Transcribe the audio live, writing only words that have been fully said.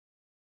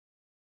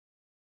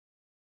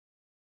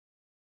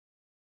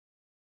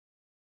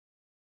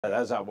I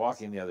was out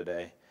walking the other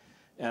day,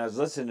 and I was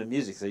listening to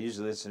music. So I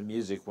usually listen to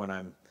music when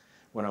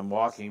I'm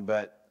walking,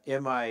 but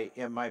in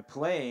my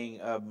playing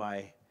of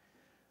my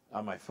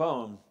on my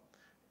phone,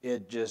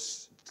 it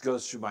just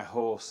goes through my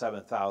whole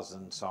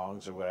 7,000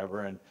 songs or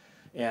whatever, and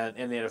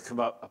it'll come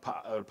up,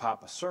 it'll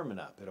pop a sermon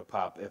up. It'll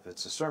pop, if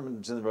it's a sermon,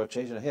 it's in the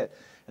rotation, it'll hit.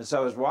 And so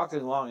I was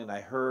walking along, and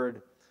I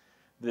heard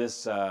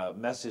this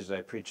message that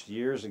I preached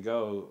years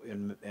ago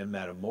in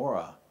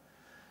Metamora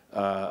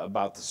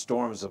about the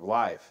storms of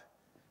life.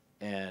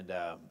 And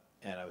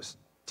I was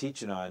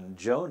teaching on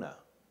Jonah,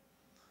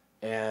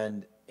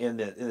 and in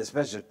this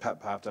message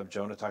popped up,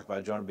 Jonah talked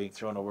about Jonah being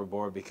thrown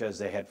overboard because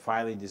they had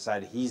finally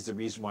decided he's the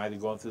reason why they're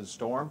going through the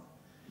storm,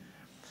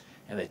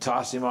 and they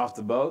tossed him off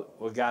the boat.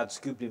 Well, God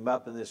scooped him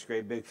up in this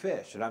great big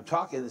fish, and I'm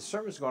talking, the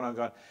sermon's going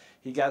on,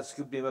 God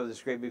scooped him up in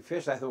this great big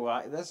fish. I thought,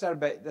 well, that's not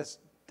that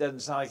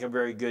doesn't sound like a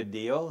very good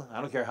deal.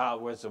 I don't care how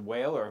whether it's a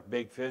whale or a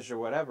big fish or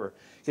whatever,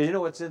 because you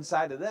know what's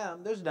inside of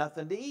them? There's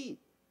nothing to eat.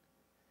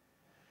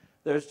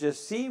 There's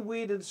just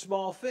seaweed and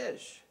small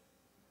fish.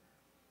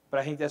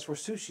 But I think that's where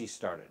sushi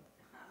started.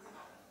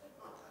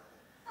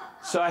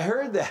 So I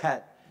heard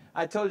that.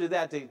 I told you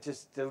that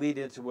to lead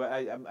into what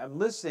I'm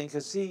listening,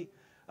 because see,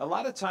 a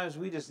lot of times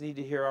we just need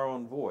to hear our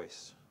own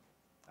voice.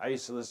 I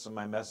used to listen to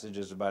my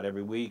messages about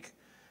every week,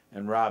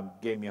 and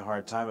Rob gave me a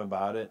hard time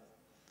about it.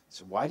 He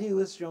said, why do you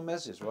listen to your own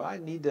message? Well, I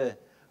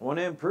want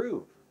to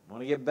improve. I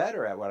want to get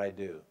better at what I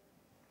do.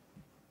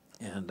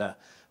 And but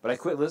I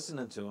quit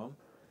listening to him.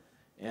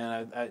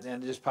 And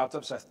it just popped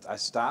up, so I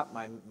stopped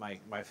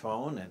my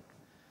phone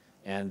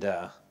and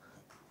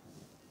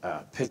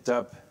picked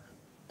up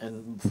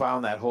and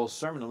found that whole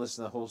sermon and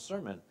listened to the whole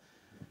sermon.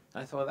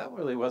 And I thought, that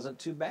really wasn't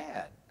too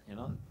bad, you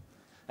know.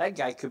 That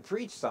guy could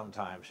preach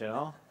sometimes, you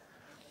know.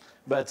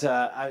 But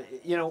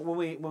you know,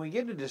 when we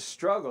get into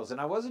struggles, and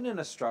I wasn't in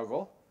a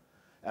struggle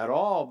at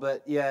all,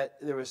 but yet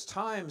there was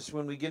times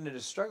when we get into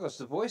struggles,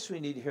 the voice we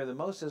need to hear the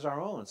most is our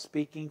own,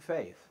 speaking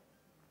faith.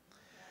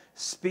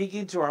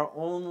 Speaking to our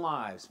own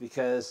lives,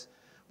 because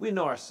we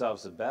know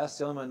ourselves the best.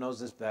 The only one who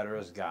knows us better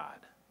is God.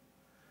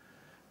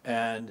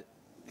 And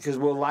because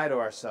we'll lie to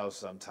ourselves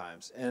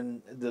sometimes.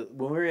 And when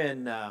we were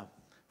in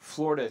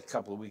Florida a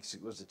couple of weeks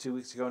ago, was it 2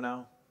 weeks ago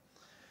now?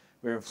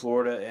 We were in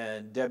Florida,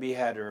 and Debbie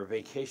had her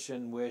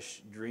vacation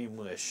wish, dream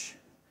wish.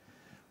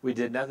 We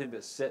did nothing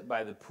but sit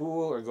by the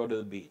pool or go to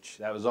the beach.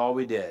 That was all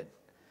we did.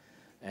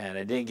 And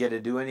I didn't get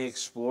to do any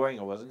exploring.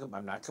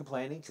 I'm not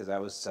complaining, because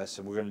I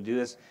said, we're going to do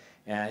this.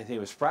 And I think it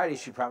was Friday,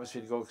 she promised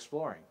me to go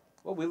exploring.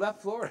 Well, we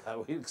left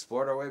Florida. We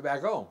explored our way back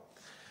home.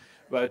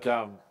 But,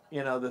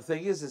 you know, the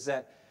thing is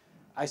that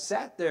I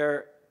sat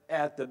there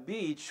at the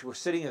beach. We're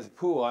sitting at the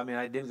pool. I mean,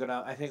 I didn't go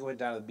down. I think I went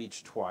down to the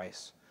beach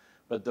twice.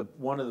 But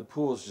one of the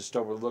pools just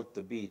overlooked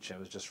the beach. It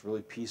was just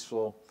really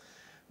peaceful.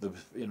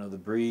 You know, the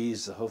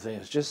breeze, the whole thing. It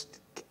was just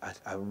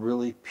a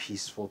really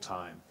peaceful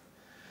time.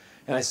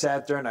 And I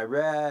sat there and I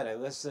read. I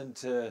listened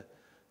to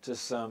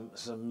some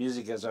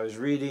music as I was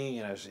reading,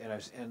 and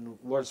the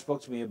Lord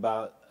spoke to me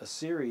about a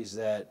series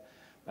that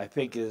I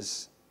think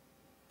is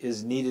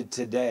needed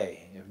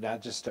today, if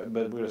not just, but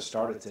we're going to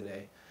start it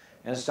today,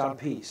 and it's on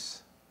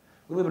peace.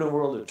 We live in a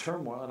world of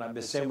turmoil, and I've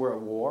been saying we're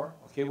at war.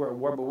 Okay, we're at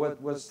war, but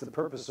what's the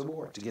purpose of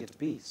war? To get to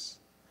peace,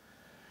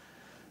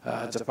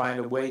 to find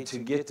a way to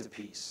get to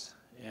peace.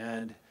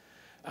 And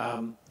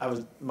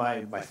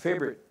my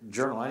favorite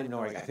journal. I didn't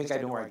know. I think I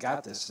know where I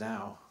got this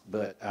now,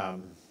 but.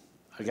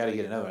 I got to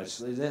get another one.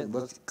 Doesn't it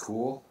look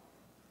cool?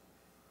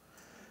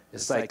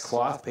 It's like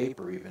cloth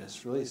paper even.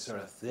 It's really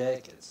sort of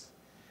thick.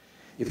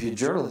 If you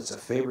journal, it's a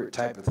favorite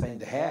type of thing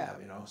to have,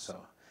 you know.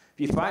 So if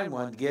you find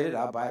one, get it.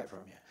 I'll buy it from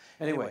you.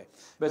 Anyway,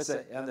 but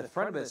on the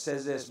front of it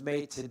says this: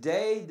 may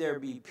today there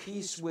be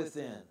peace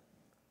within.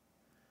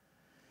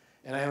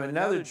 And I have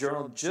another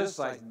journal just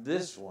like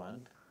this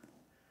one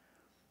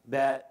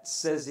that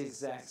says the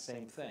exact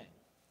same thing.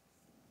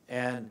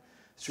 And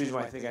that's the reason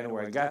why I think I know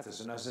where I got this.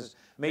 And it says,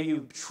 may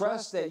you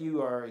trust that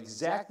you are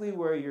exactly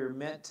where you're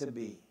meant to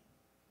be.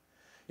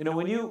 You know,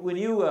 when you're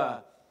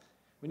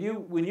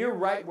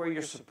right where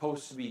you're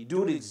supposed to be,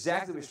 doing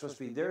exactly what you're supposed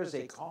to be, there is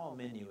a calm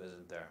in you,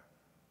 isn't there?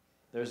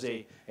 There's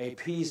a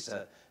peace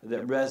that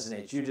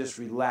resonates. You just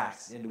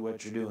relax into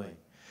what you're doing.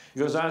 He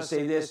goes on to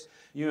say this: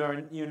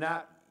 may you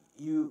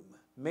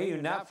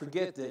not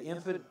forget the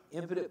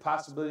infinite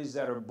possibilities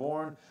that are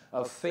born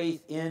of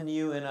faith in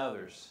you and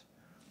others.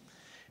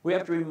 We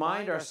have to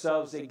remind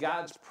ourselves that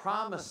God's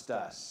promised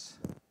us.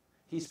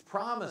 He's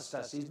promised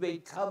us. He's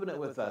made covenant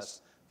with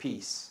us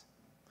peace.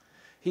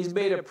 He's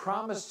made a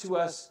promise to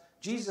us.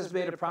 Jesus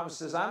made a promise,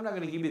 says, I'm not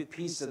going to give you the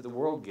peace that the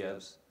world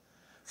gives,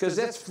 because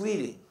that's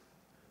fleeting.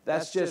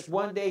 That's just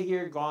one day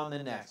here, gone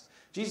the next.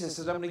 Jesus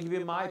says, I'm going to give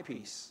you my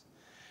peace.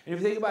 And if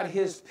you think about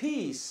his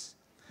peace,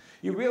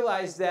 you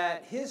realize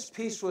that his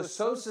peace was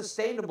so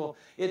sustainable,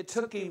 it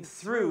took him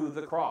through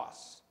the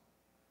cross.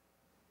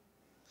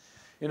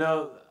 You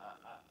know,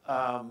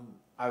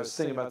 I was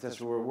thinking about this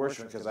when we were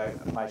worshiping, because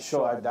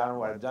I've done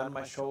what I've done to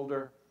my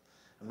shoulder.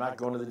 I'm not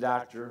going to the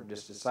doctor.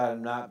 Just decided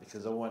I'm not,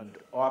 because I wanted to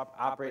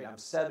operate. I'm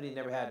 70,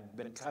 never had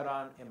been cut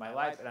on in my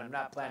life, and I'm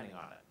not planning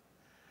on it.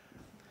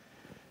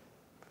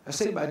 I was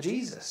thinking about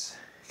Jesus,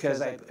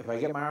 because if I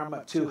get my arm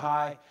up too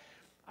high,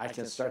 I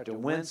can start to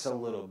wince a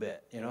little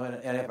bit, you know,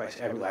 and if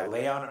I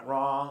lay on it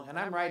wrong, and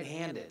I'm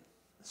right-handed.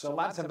 So a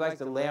lot of times I like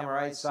to lay on my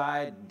right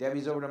side, and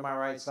Debbie's over to my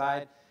right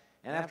side,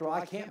 and after all,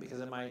 I can't because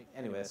of my,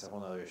 anyway, that's a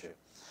whole other issue.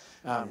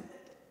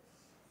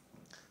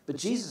 But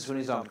Jesus, when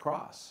he's on the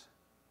cross,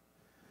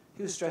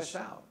 he was stretched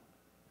out.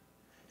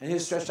 And he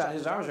was stretched out, and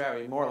his arms were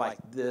actually more like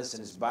this,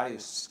 and his body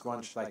was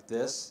scrunched like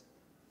this.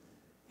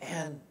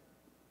 And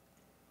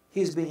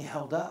he was being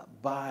held up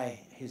by,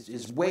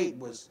 his weight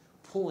was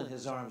pulling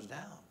his arms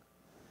down.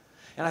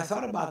 And I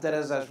thought about that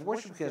as I was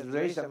worshiping, because I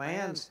raised up my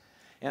hands,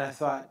 and I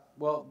thought,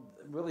 well,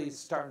 really it's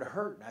starting to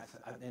hurt.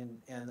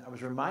 And I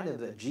was reminded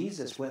that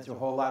Jesus went through a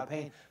whole lot of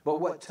pain, but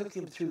what took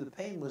him through the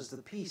pain was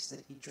the peace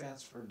that he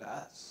transferred to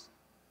us.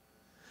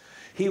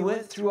 He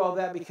went through all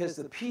that because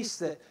the peace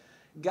that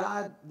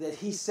God, that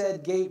he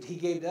said he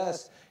gave to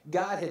us,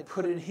 God had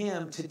put in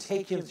him to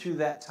take him through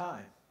that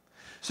time.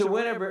 So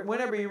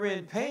whenever you're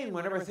in pain,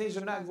 whenever things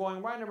are not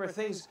going right, whenever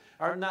things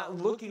are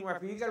not looking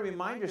right, you've got to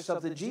remind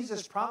yourself that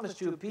Jesus promised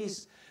you a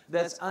peace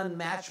that's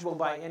unmatchable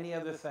by any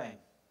other thing.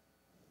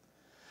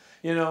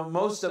 You know,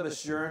 most of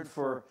us yearn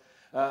for,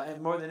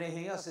 and more than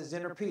anything else, is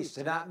inner peace,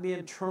 to not be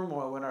in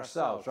turmoil in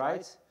ourselves,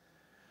 right?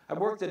 I've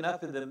worked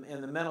enough in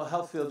the mental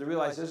health field to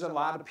realize there's a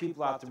lot of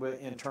people out there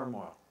in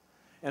turmoil.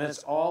 And it's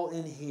all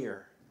in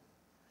here.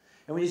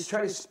 And when you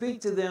try to speak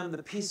to them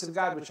the peace of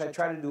God, which I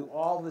try to do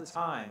all the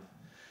time,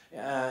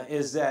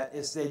 is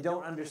they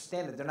don't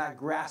understand it. They're not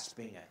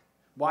grasping it.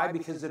 Why?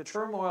 Because the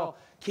turmoil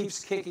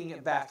keeps kicking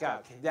it back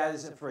out. That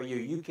isn't for you.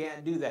 You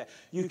can't do that.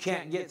 You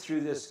can't get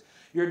through this.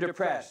 You're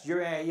depressed. You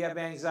have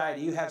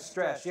anxiety. You have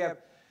stress.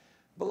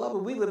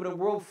 Beloved, we live in a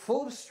world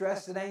full of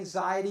stress and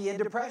anxiety and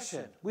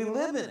depression. We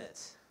live in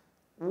it,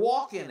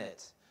 walk in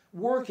it,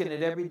 work in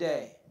it every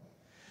day.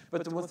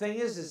 But the one thing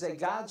is that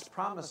God's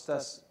promised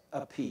us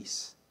a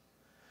peace.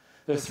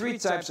 There are three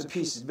types of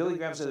peace. Billy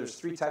Graham said there's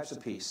three types of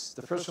peace.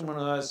 The first one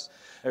was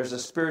there's a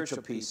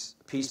spiritual peace,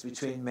 peace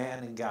between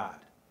man and God.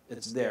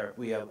 It's there.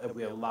 If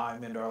we allow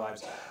him into our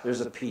lives, there's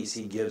a peace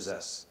he gives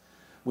us.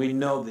 We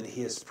know that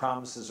his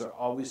promises are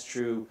always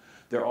true.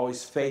 They're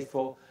always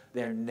faithful.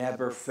 They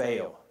never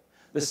fail.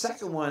 The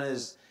second one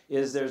is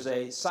there's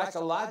a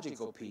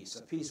psychological peace,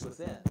 a peace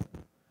within.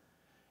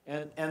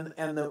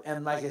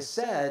 And like I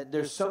said,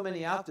 there's so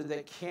many out there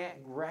that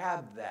can't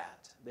grab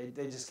that.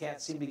 They just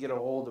can't seem to get a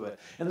hold of it.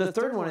 And the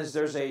third one is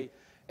there's a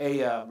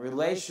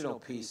relational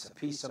peace, a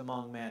peace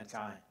among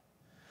mankind.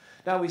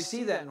 Now, we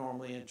see that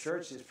normally in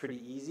church. It's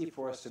pretty easy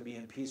for us to be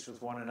in peace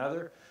with one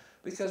another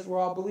because we're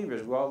all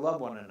believers. We all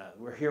love one another.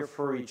 We're here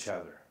for each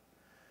other.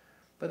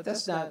 But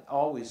that's not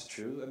always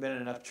true. I've been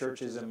in enough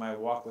churches in my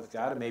walk with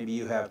God, and maybe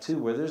you have too,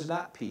 where there's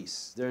not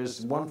peace.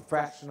 There's one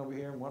fraction over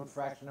here and one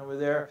fraction over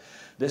there.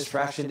 This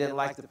fraction didn't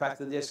like the fact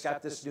that they just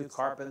got this new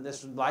carpet, and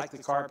this one liked the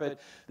carpet.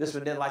 This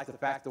one didn't like the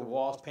fact the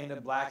walls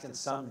painted black, and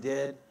some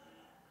did.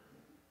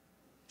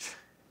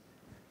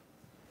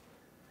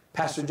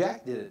 Pastor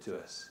Jack did it to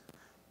us.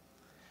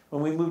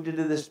 When we moved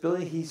into this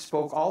building, he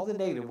spoke all the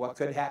negative, what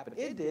could happen.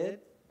 It did.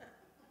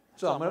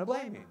 So I'm going to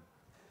blame him.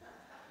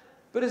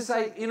 But it's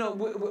like, you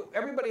know,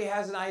 everybody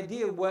has an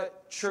idea of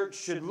what church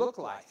should look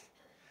like.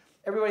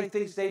 Everybody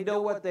thinks they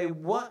know what they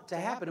want to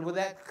happen. And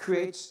that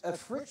creates a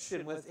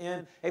friction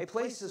within a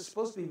place that's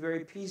supposed to be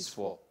very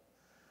peaceful.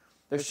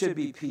 There should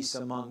be peace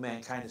among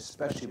mankind,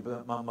 especially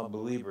among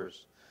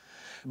believers.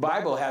 The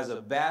Bible has a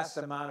vast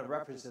amount of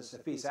references to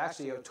peace.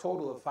 Actually, a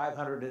total of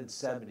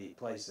 570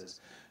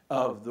 places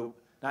of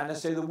not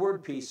necessarily the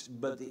word peace,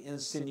 but the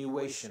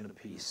insinuation of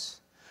peace.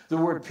 The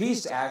word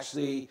peace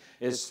actually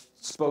is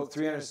spoke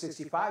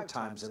 365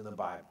 times in the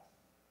Bible.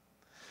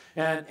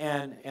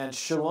 And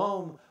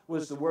shalom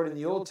was the word in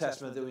the Old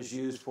Testament that was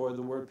used for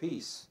the word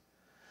peace.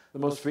 The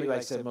most, like I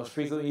said, most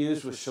frequently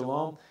used was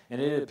shalom,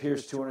 and it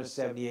appears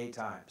 278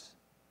 times.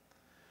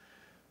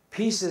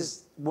 Peace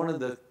is one of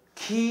the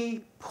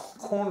key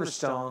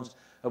cornerstones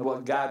of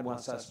what God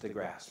wants us to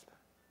grasp.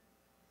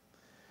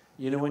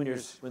 You know, when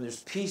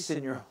there's peace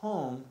in your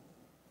home,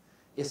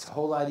 it's a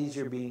whole lot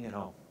easier being at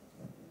home.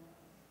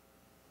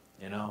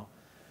 You know,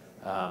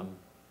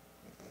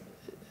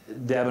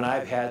 Deb and I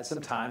have had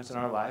some times in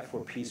our life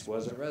where peace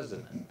wasn't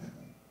resident.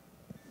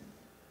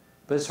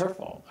 But it's her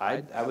fault.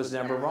 I was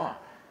never wrong.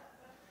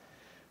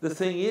 The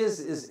thing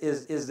is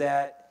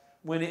that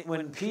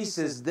when peace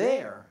is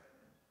there,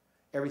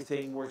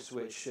 everything works the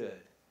way it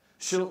should.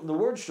 The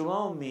word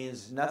shalom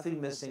means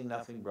nothing missing,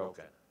 nothing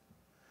broken.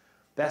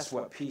 That's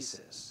what peace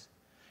is.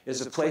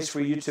 It's a place for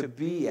you to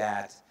be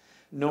at,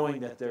 knowing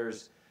that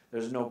there's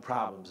no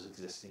problems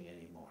existing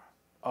anymore.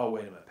 Oh,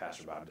 wait a minute,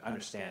 Pastor Bob,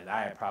 understand,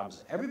 I have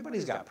problems.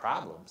 Everybody's got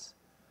problems.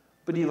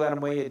 But do you let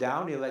them weigh you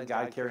down, or do you let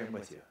God carry them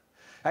with you?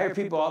 I hear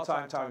people all the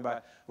time talking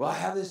about, well, I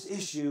have this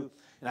issue,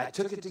 and I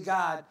took it to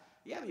God.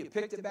 Yeah, but you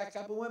picked it back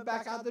up and went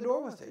back out the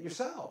door with it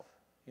yourself,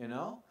 you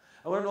know?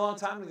 I learned a long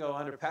time ago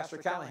under Pastor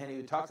Callahan, he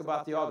would talk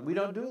about the altar.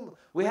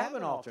 We have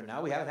an altar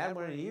now. We haven't had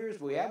one in years,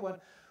 but we have one.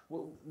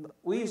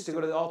 We used to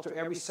go to the altar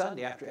every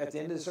Sunday at the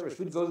end of the service.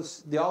 We'd go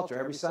to the altar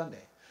every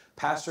Sunday.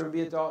 Pastor would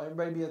be at the altar.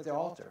 Everybody would be at the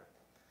altar.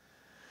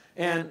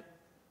 And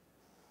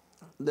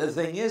the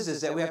thing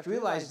is that we have to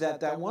realize that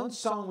that one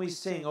song we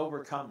sing,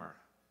 Overcomer,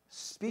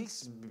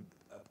 speaks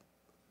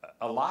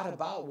a lot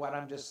about what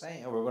I'm just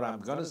saying, or what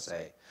I'm going to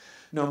say.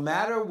 No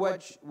matter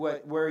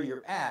where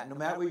you're at, no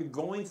matter what you're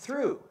going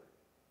through,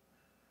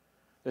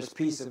 there's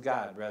peace of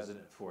God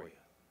resident for you.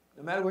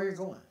 No matter where you're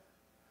going.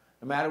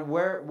 No matter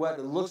what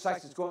it looks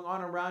like is going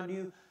on around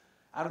you.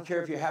 I don't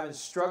care if you're having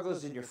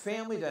struggles in your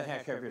family.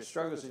 Doesn't care if you're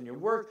struggles in your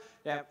work.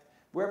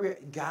 Wherever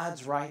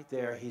God's right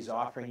there. He's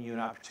offering you an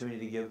opportunity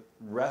to give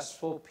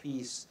restful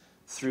peace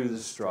through the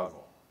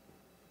struggle.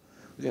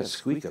 We got a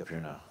squeak up here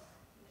now.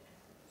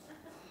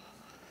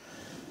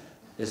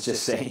 It's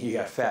just saying you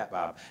got fat,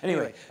 Bob.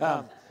 Anyway,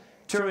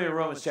 turn me to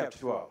Romans chapter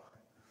 12.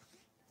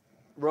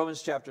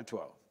 Romans chapter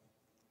 12.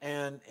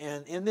 And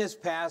in this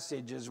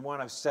passage is one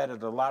I've said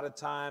it a lot of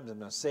times. I'm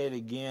going to say it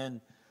again,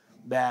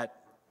 that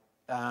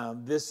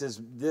this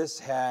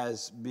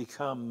has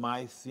become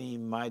my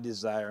theme, my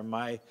desire,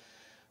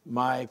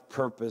 my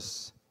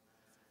purpose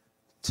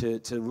to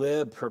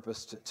live,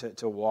 purpose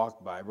to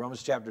walk by.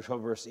 Romans chapter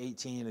 12, verse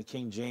 18,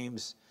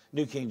 the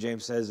New King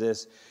James says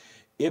this: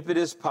 if it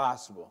is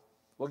possible.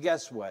 Well,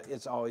 guess what?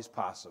 It's always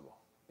possible.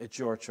 It's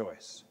your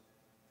choice.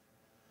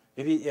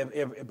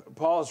 If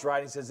Paul's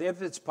writing, says,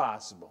 if it's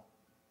possible.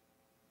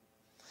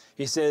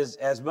 He says,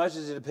 as much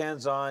as it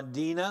depends on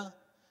Dina,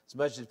 as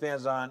much as it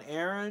depends on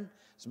Aaron,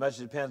 as much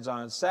as it depends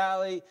on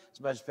Sally, as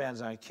much as it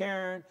depends on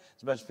Karen,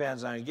 as much as it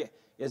depends on,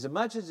 as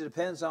much as it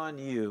depends on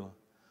you,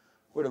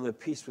 we're to live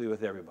peacefully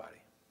with everybody.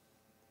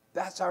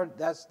 That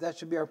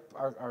should be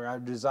our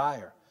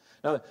desire.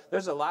 Now,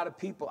 there's a lot of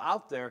people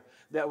out there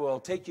that will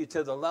take you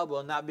to the level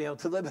and not be able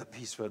to live at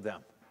peace with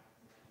them.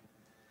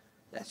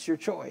 That's your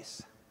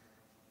choice.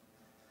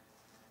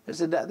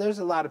 There's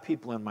a lot of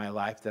people in my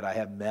life that I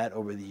have met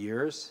over the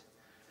years,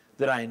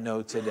 that I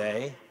know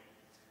today,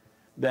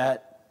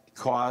 that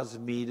cause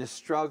me to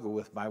struggle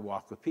with my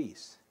walk with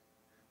peace.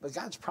 But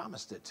God's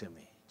promised it to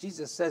me.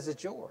 Jesus says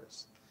it's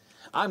yours.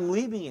 I'm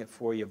leaving it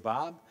for you,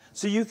 Bob,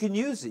 so you can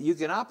use it. You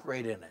can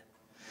operate in it.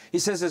 He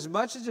says, as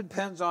much as it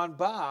depends on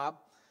Bob,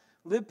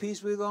 live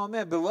peaceably with all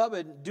men.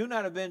 Beloved, do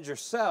not avenge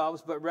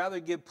yourselves, but rather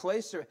give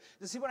place to...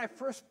 You see, when I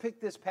first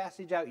picked this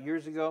passage out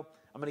years ago,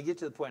 I'm going to get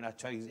to the point, I'll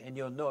tell you, and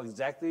you'll know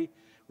exactly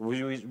the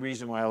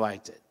reason why I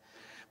liked it.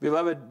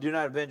 Beloved, do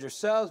not avenge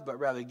yourselves, but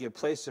rather give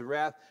place to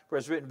wrath. For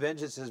it's written,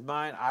 vengeance is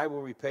mine, I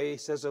will repay,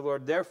 says the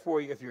Lord.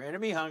 Therefore, if your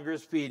enemy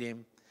hungers, feed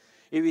him.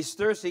 If he's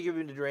thirsty, give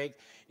him to drink.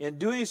 In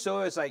doing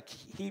so, it's like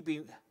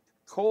heaping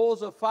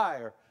coals of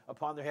fire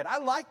upon their head. I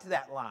liked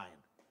that line.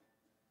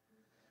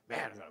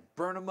 Man, I'm going to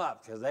burn them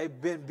up because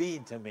they've been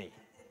mean to me.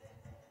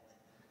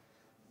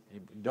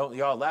 Don't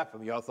y'all laugh at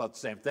me. Y'all thought the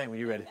same thing when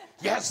you read it.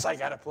 Yes, I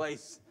got a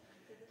place.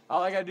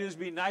 All I got to do is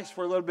be nice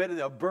for a little bit and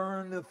they'll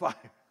burn the fire.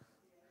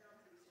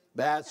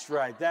 That's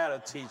right. That'll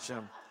teach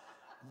them.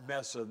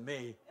 Mess with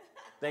me.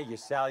 Thank you,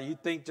 Sally. You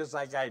think just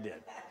like I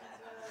did.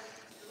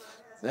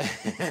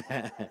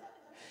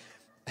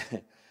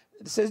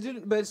 It says,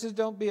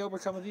 don't be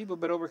overcome with evil,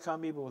 but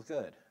overcome evil with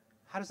good.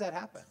 How does that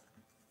happen?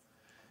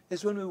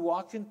 It's when we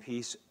walk in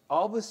peace,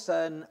 all of a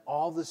sudden,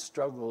 all the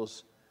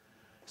struggles,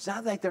 it's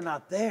not like they're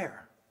not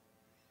there,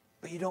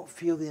 but you don't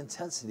feel the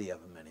intensity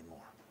of them anymore.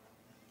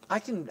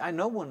 I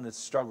know when the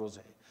struggles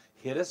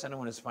hit us, I know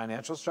when it's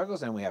financial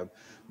struggles, and we have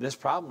this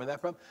problem or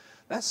that problem.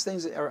 That's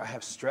things that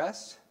have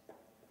stress,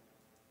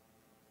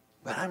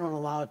 but I don't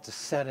allow it to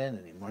set in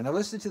anymore. Now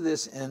listen to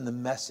this in the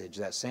Message,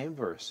 that same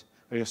verse.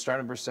 We're going to start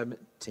in verse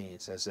 17.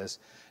 It says this: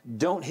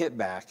 don't hit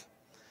back.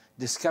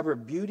 Discover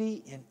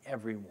beauty in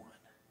everyone.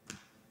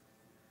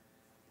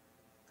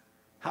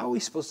 How are we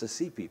supposed to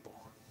see people?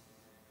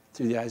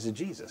 Through the eyes of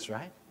Jesus,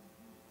 right?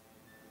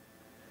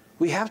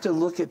 We have to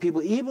look at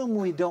people, even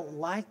when we don't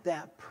like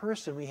that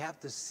person, we have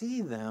to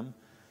see them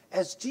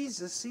as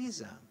Jesus sees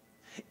them.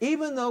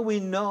 Even though we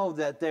know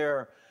that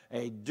they're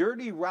a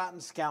dirty,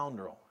 rotten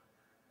scoundrel.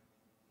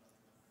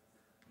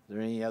 Are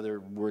there any other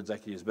words I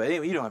could use? But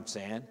anyway, you know what I'm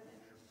saying.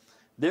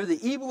 They're the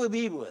evil of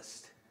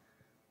evilest.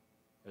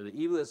 They're the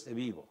evilest of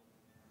evil.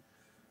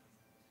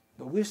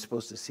 But we're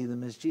supposed to see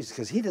them as Jesus,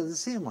 because he doesn't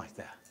see them like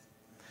that.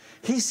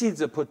 He sees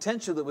the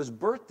potential that was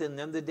birthed in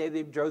them the day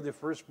they drew their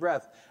first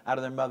breath out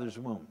of their mother's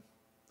womb.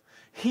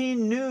 He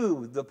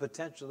knew the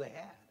potential they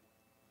had.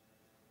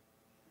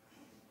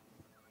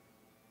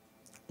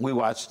 We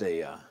watched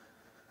a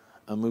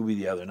movie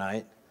the other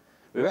night.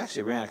 We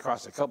actually ran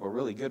across a couple of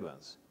really good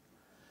ones.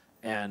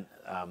 And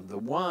the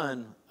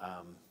one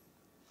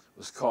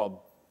was called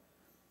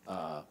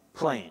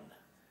Plane.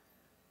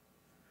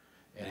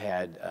 It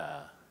had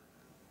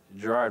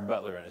Gerard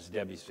Butler and it's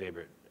Debbie's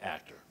favorite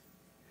actor.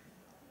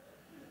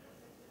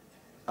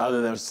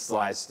 Other than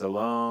Sly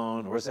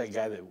Stallone, where's that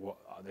guy that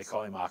they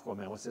call him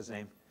Aquaman? What's his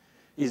name?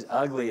 He's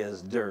ugly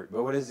as dirt,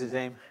 but what is his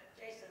name?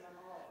 Jason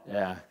Momoa.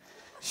 Yeah.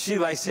 She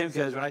likes him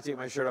because when I take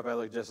my shirt off, I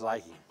look just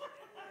like him.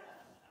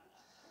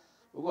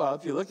 Well,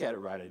 if you look at it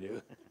right, I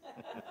do.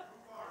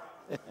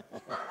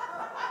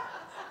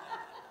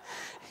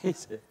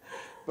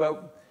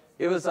 But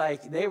it was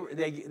like they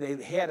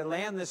had to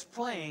land this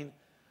plane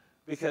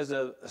because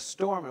of a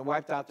storm and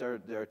wiped out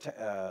their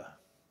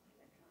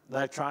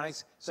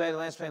electronics. So they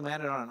had plane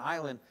landed on an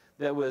island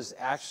that was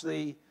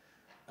actually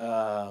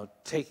had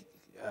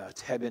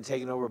been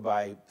taken over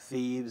by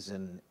thieves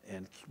and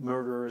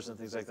murderers and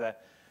things like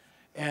that.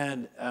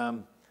 And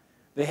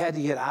they had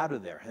to get out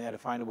of there. They had to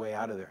find a way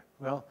out of there.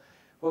 Well,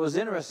 what was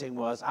interesting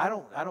was I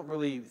don't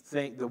really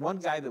think the one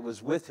guy that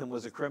was with him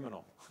was a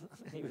criminal.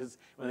 He was,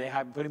 when they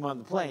put him on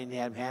the plane, they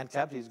had him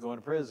handcuffed. He was going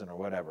to prison or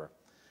whatever.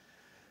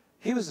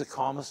 He was the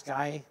calmest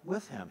guy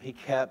with him. He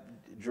kept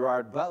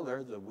Gerard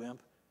Butler, the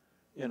wimp,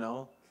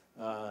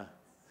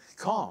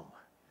 calm.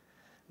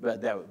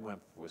 But that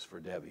wimp was for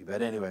Debbie.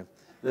 But anyway,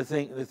 the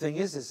thing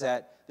is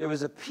that there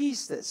was a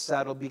peace that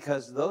settled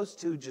because those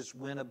two just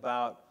went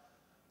about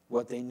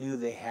what they knew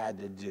they had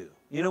to do.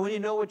 When you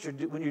know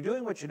when you're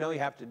doing what you know you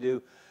have to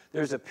do,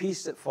 there's a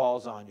peace that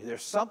falls on you.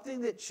 There's something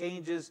that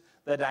changes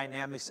the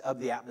dynamics of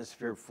the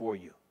atmosphere for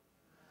you.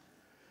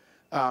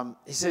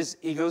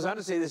 He goes on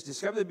to say this: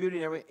 discover the beauty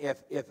in every.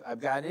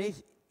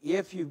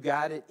 If you've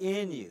got it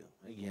in you,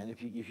 again,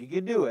 if you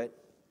can do it,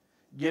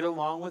 get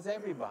along with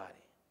everybody.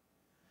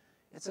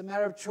 It's a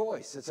matter of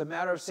choice. It's a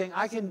matter of saying,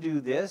 I can do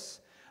this.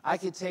 I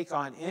can take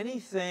on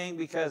anything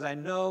because I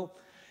know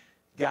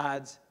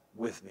God's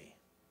with me.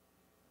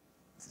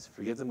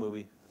 Forget the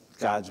movie.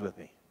 God's with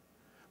me.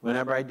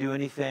 Whenever I do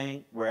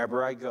anything,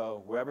 wherever I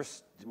go, wherever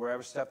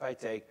step I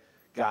take,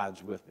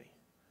 God's with me.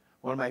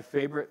 One of my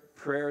favorite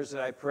prayers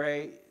that I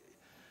pray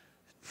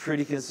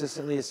pretty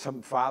consistently is,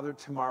 Father,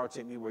 tomorrow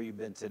take me where you've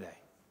been today.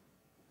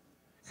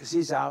 Because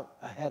he's out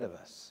ahead of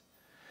us.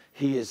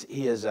 He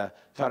has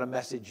taught a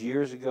message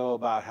years ago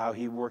about how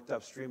he worked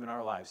upstream in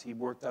our lives. He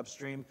worked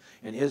upstream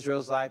in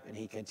Israel's life, and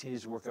he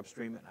continues to work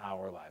upstream in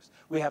our lives.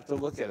 We have to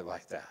look at it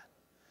like that.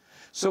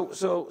 So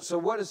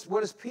what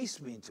does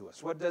peace mean to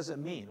us? What does it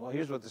mean? Well,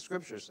 here's what the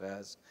scripture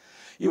says.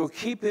 You will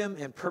keep him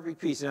in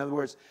perfect peace. In other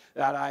words,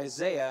 that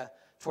Isaiah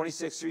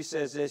 26:3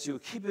 says this: you will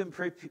keep him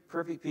in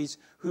perfect peace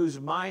whose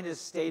mind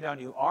is stayed on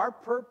you. Our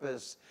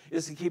purpose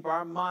is to keep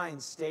our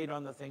mind stayed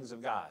on the things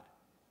of God.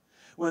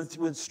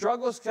 When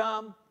struggles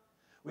come,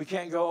 we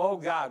can't go, oh,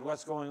 God,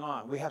 what's going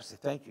on? We have to say,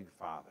 thank you,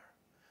 Father,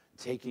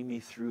 taking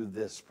me through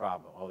this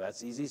problem. Oh,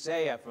 that's easy to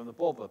say from the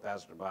pulpit,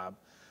 Pastor Bob.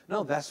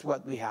 No, that's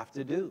what we have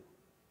to do.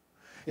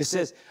 It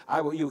says,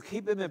 you will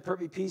keep him in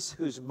perfect peace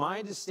whose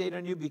mind is stayed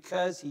on you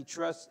because he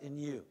trusts in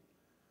you.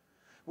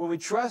 When we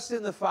trust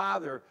in the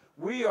Father,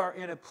 we are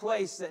in a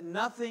place that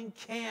nothing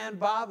can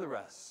bother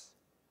us.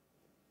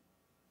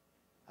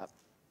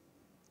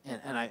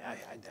 And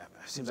it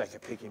seems like I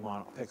pick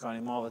on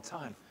him all the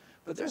time.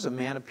 But there's a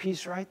man of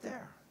peace right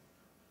there.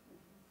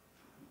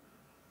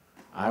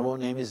 I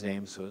won't name his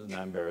name, so it's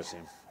not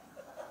embarrassing.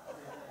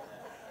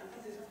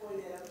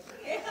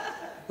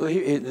 Well,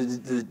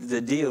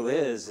 the deal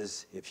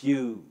is if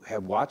you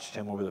have watched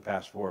him over the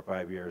past 4 or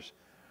 5 years,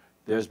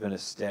 there's been a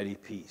steady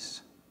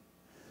peace.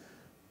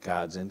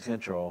 God's in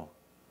control.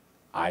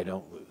 I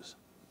don't lose.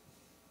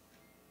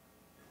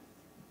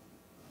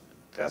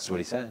 That's what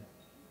he said.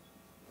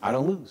 I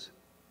don't lose.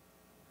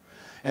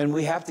 And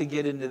we have to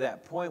get into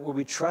that point where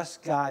we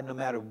trust God no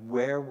matter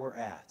where we're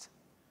at.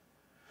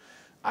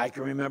 I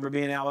can remember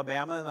being in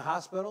Alabama in the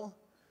hospital.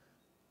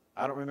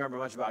 I don't remember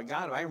much about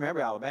God, but I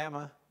remember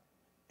Alabama.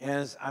 And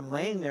as I'm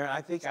laying there,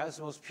 I think I was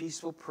the most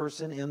peaceful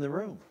person in the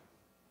room.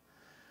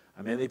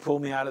 I mean, they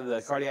pulled me out of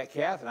the cardiac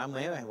cath, and I'm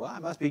laying there, well, I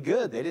must be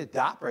good. They didn't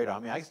operate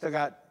on me. I still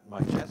got, my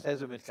chest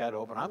hasn't been cut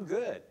open. I'm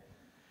good.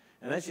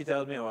 And then she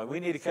tells me, well, we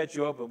need to cut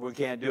you open, but we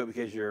can't do it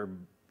because your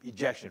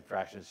ejection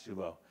fraction is too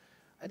low.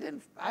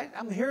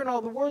 I'm hearing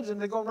all the words, and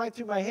they're going right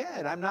through my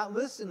head. I'm not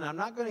listening. I'm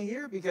not going to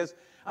hear because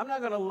I'm not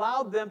going to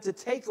allow them to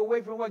take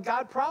away from what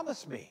God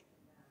promised me.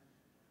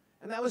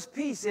 And that was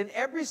peace in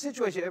every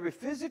situation, every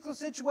physical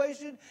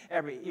situation,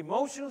 every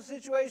emotional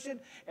situation,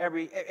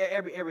 every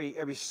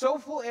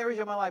soulful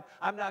area of my life.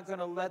 I'm not going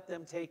to let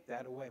them take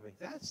that away. But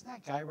that's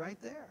that guy right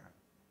there.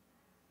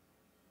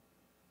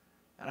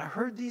 And I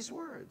heard these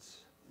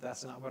words.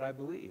 That's not what I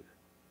believe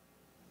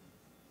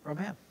from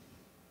him.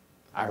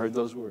 I heard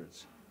those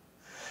words.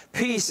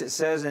 Peace, it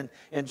says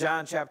in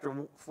John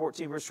chapter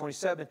 14, verse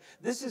 27,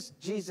 this is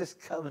Jesus'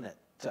 covenant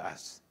to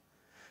us.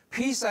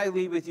 Peace I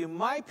leave with you,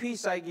 my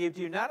peace I give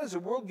to you, not as the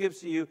world gives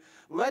to you.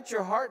 Let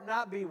your heart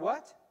not be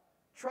what?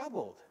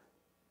 Troubled.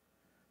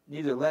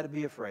 Neither let it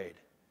be afraid.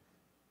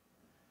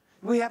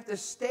 We have to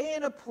stay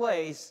in a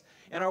place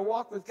in our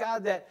walk with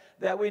God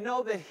that we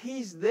know that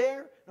he's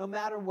there no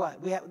matter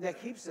what. That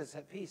keeps us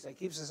at peace. That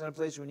keeps us in a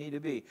place we need to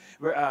be.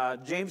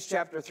 James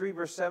chapter 3,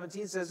 verse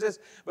 17 says this,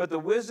 but the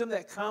wisdom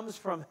that comes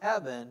from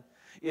heaven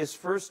is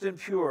first and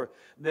pure,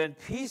 then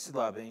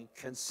peace-loving,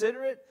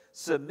 considerate,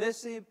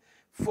 submissive,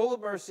 full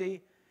of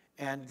mercy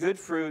and good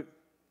fruit,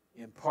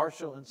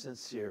 impartial and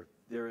sincere.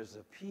 There is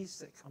a peace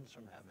that comes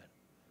from heaven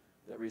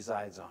that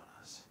resides on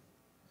us.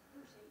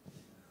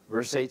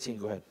 Verse 18,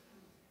 go ahead.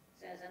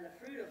 It says, and the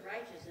fruit of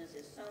righteousness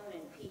is sown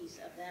in peace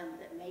of them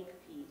that make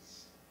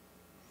peace.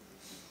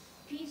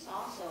 Peace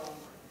also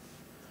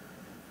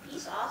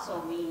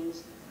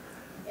means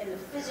in the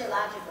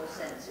physiological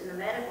sense, in the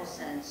medical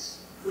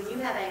sense, when you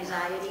have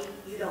anxiety,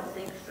 you don't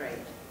think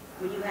straight.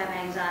 When you have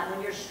anxiety,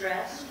 when you're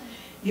stressed,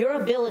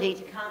 your ability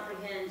to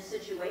comprehend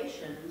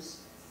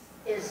situations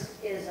is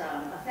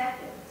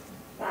affected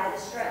by the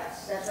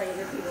stress. That's why you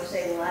hear people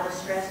say, well, I was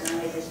stressed and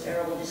I made this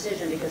terrible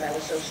decision because I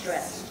was so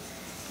stressed.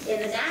 In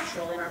the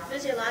natural, in our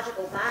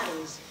physiological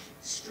bodies,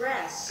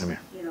 stress,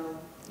 you know,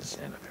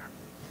 stand up here.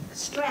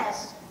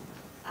 Stress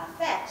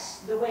affects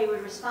the way we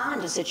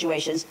respond to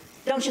situations.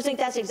 Don't you think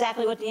that's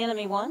exactly what the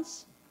enemy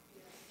wants?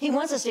 He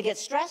wants us to get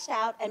stressed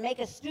out and make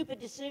a stupid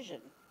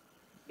decision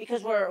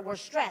because we're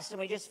stressed and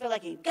we just feel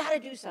like you've got to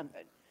do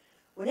something.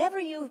 Whenever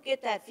you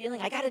get that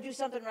feeling, I got to do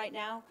something right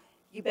now,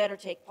 you better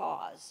take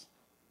pause.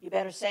 You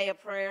better say a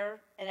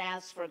prayer and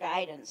ask for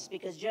guidance,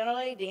 because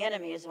generally the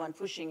enemy is the one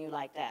pushing you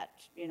like that,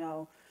 you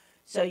know.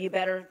 So you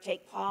better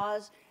take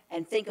pause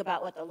and think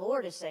about what the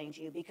Lord is saying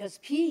to you, because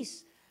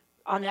peace,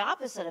 on the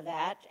opposite of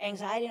that,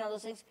 anxiety and all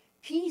those things,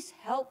 peace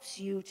helps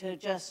you to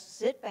just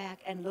sit back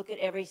and look at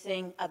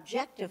everything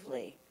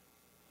objectively.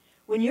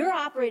 When you're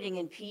operating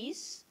in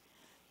peace,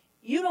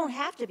 you don't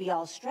have to be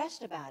all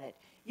stressed about it.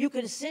 You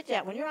can sit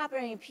down, when you're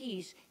operating in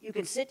peace, you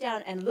can sit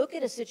down and look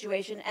at a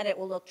situation and it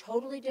will look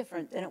totally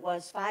different than it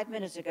was 5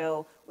 minutes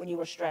ago when you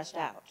were stressed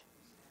out.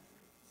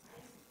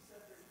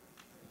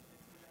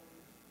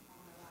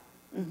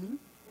 Mm-hmm.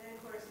 And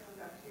of course, I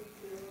got 3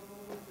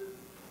 pills,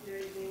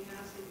 everything,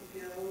 hospital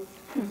pills.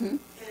 Mm-hmm.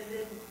 And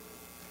then,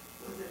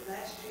 was it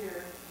last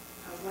year,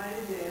 I was lying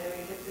in bed and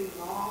I kept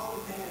thinking all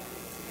the bad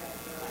things that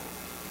happened in my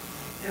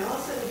life. And all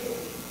of a sudden it hit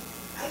me.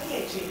 I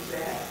can't change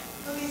that.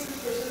 Okay, so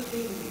this person's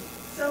beating me.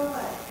 So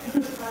what? It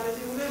was fine as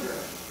you remember.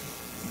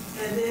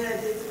 And then I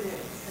did some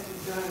after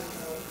John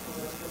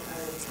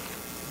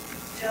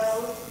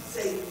tell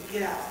Satan,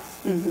 get out.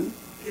 Mm-hmm.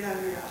 Get out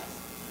of your house.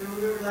 And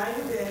we were lying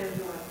in bed and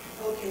going,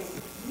 okay,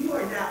 you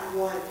are not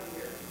wanted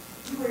here.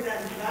 You are not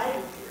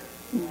invited here.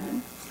 Mm-hmm.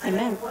 I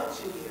Amen. don't want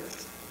you here.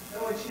 I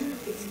want you to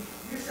take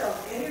yourself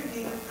and your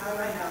demon out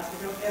of my house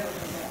and don't ever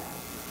come back.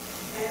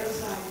 And it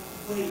was like,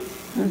 wait.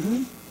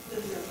 Mm-hmm.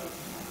 This is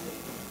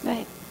a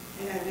Right.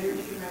 and I never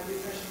taken my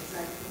depression because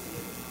I couldn't see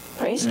it.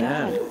 Praise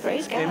God.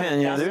 Praise God. Amen.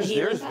 You know, That's the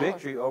healing there's power.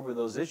 victory over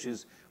those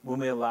issues when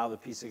we allow the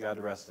peace of God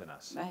to rest in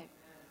us. Right.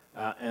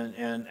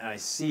 And I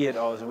see it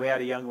all. We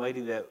had a young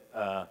lady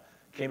that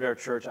came to our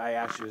church. I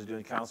actually was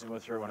doing counseling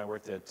with her when I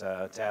worked at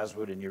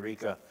Tazwood in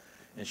Eureka,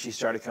 and she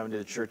started coming to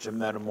the church in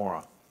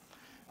Metamora.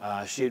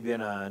 She had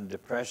been on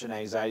depression,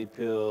 anxiety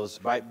pills,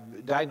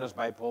 diagnosed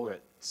bipolar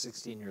at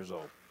 16 years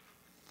old.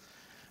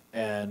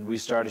 And I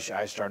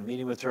started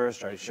meeting with her,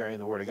 started sharing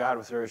the Word of God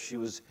with her.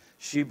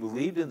 She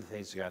believed in the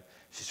things of God.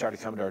 She started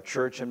coming to our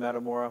church in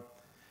Metamora,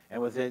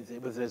 and within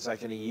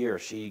like in a year,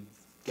 she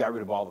got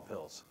rid of all the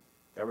pills,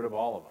 got rid of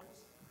all of them,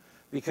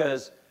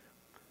 because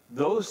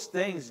those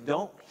things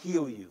don't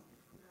heal you.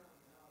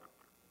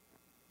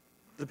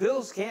 The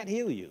pills can't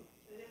heal you.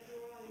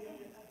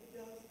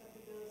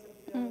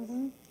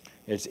 Mm-hmm.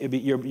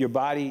 Your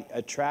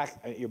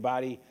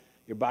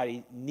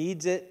body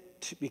needs it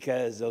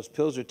because those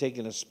pills are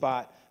taking a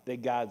spot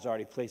that God's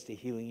already placed a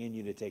healing in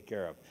you to take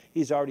care of.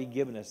 He's already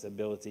given us the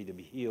ability to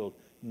be healed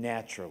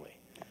naturally.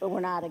 But we're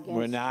not against.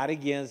 We're not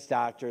against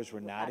doctors. We're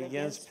not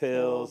against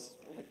pills.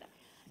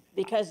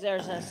 Because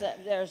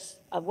there's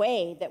a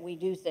way that we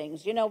do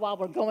things. You know, while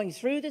we're going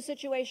through the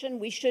situation,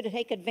 we should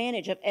take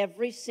advantage of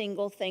every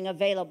single thing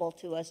available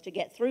to us to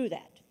get through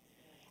that,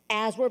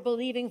 as we're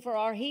believing for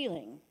our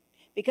healing.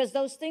 Because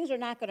those things are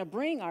not going to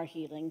bring our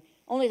healing.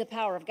 Only the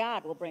power of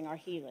God will bring our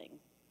healing.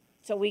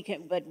 So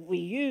but we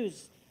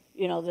use,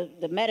 you know,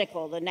 the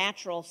medical, the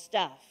natural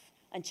stuff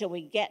until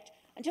we get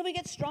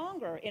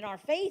stronger in our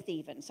faith.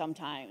 Even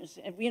sometimes,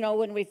 you know,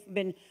 when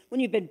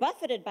you've been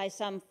buffeted by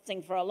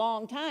something for a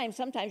long time,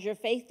 sometimes your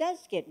faith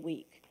does get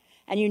weak,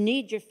 and you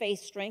need your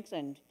faith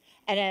strengthened.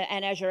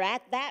 And as you're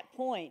at that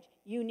point,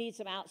 you need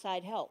some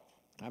outside help.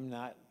 I'm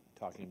not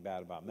talking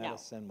bad about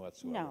medicine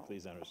whatsoever. No,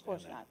 please understand of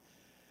course that. not.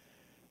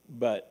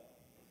 But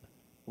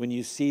when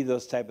you see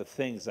those type of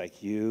things,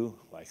 like you,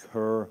 like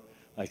her,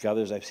 like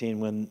others I've seen,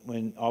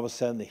 when all of a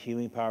sudden the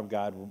healing power of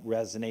God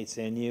resonates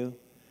in you,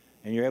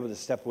 and you're able to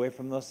step away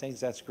from those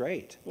things, that's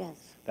great. Yes.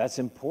 That's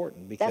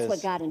important, because That's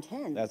what God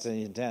intends. That's what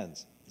He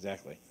intends,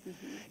 exactly.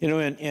 Mm-hmm. You know,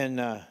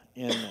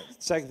 in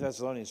 2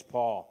 Thessalonians,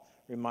 Paul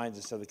reminds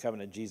us of the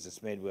covenant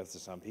Jesus made with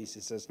us on peace. He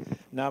says,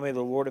 "Now may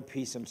the Lord of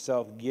peace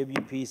Himself give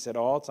you peace at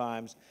all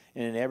times,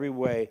 and in every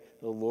way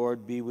the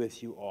Lord be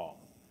with you all."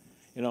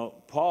 You know,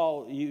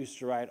 Paul used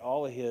to write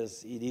all of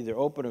he'd either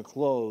open or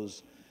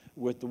close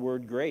with the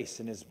word grace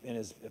in his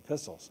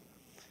epistles.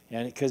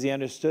 And because he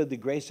understood the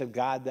grace of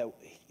God that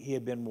he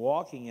had been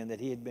walking in, that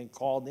he had been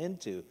called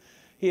into.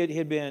 He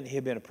had been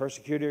a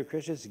persecutor of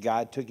Christians.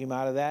 God took him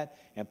out of that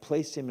and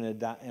placed him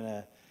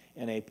in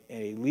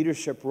a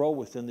leadership role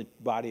within the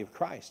body of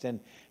Christ. And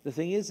the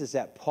thing is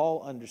that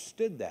Paul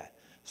understood that.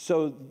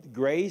 So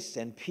grace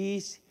and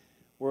peace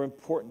were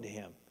important to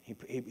him.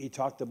 He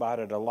talked about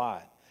it a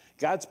lot.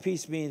 God's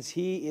peace means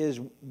He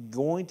is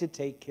going to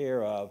take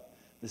care of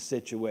the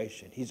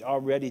situation. He's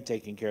already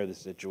taken care of the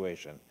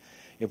situation.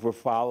 if we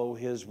follow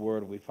his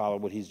word, we follow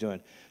what he's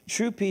doing.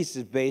 True peace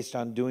is based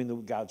on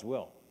doing God's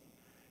will.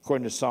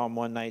 According to Psalm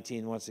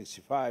 119,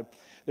 165,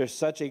 there's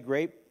such a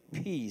great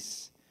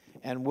peace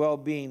and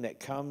well-being that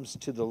comes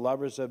to the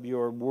lovers of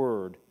your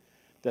word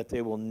that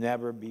they will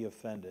never be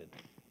offended.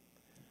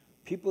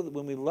 People,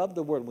 when we love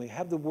the word, when we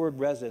have the word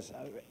resonance,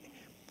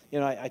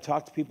 I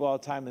talk to people all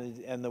the time,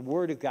 and the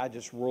word of God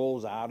just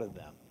rolls out of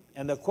them.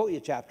 And they'll quote you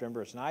chapter and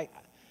verse. And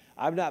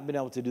I've not been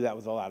able to do that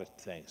with a lot of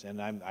things.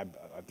 And I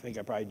think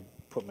I probably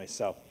put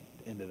myself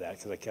into that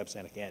because I kept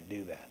saying I can't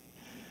do that.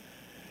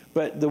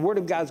 But the word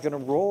of God is going to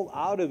roll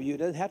out of you. It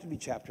doesn't have to be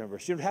chapter and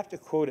verse. You don't have to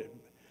quote it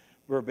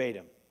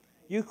verbatim.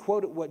 You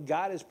quote it what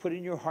God has put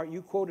in your heart.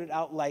 You quote it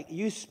out like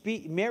you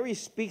speak. Mary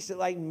speaks it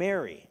like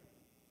Mary.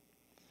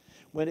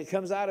 When it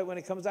comes out of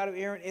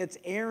Aaron, it's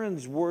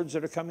Aaron's words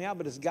that are coming out,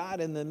 but it's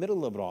God in the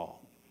middle of it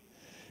all.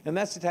 And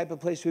that's the type of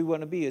place we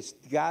want to be. It's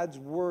God's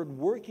word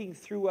working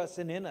through us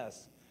and in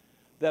us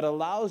that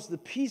allows the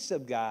peace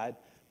of God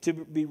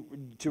to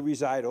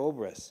reside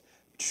over us.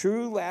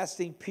 True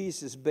lasting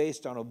peace is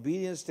based on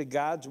obedience to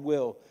God's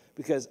will,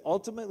 because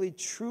ultimately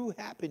true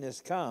happiness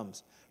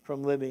comes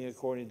from living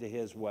according to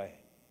his way.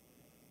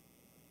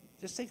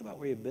 Just think about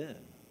where you've been.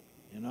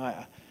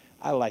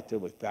 I like to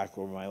look back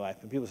over my life,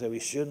 and people say we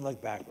shouldn't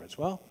look backwards.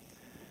 Well,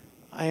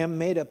 I am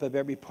made up of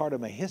every part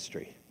of my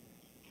history.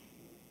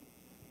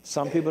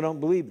 Some people don't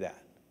believe that.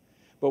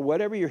 But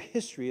whatever your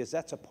history is,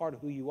 that's a part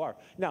of who you are.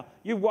 Now,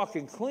 you're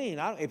walking clean.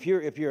 If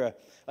you're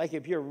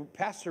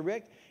Pastor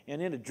Rick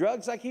and into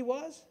drugs like he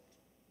was.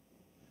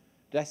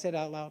 Did I say that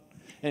out loud?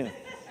 Anyway.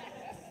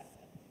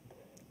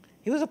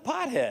 He was a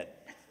pothead.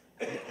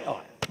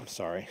 Oh, I'm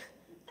sorry.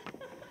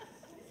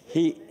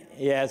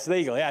 Yeah, it's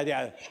legal.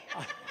 Yeah.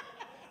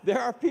 There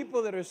are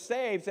people that are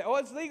saved, say, oh,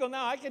 it's legal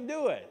now, I can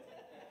do it.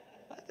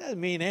 That doesn't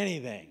mean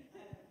anything.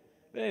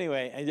 But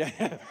anyway,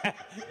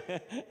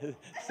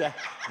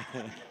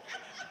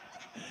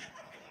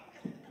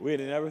 we had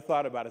never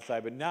thought about it,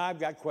 but now I've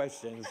got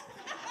questions.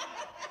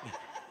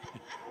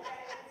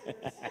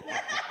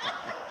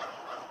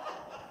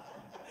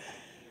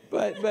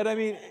 but I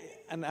mean,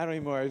 and I don't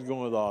even know where I was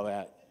going with all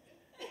that.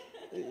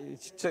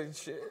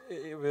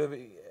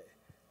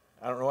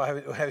 I don't know why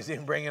I was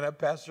even bringing up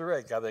Pastor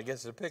Rick. I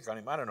guess to pick on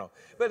him. I don't know.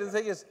 But the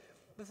thing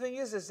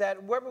is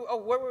that where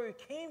we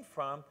came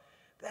from,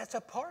 that's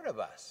a part of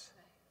us.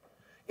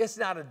 It's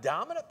not a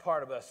dominant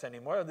part of us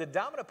anymore. The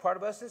dominant part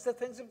of us is the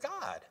things of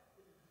God.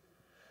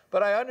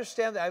 But I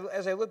understand that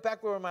as I look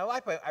back over my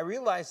life, I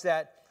realize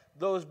that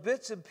those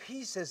bits and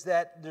pieces,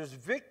 that there's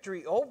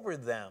victory over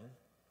them,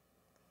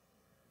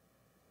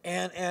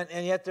 and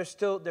yet they're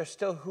still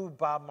who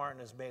Bob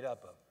Martin is made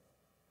up of.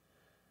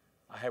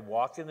 I had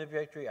walked in the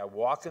victory, I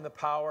walked in the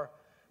power,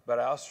 but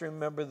I also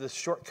remember the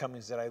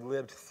shortcomings that I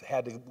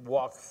had to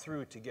walk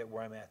through to get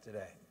where I'm at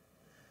today.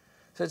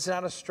 So it's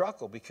not a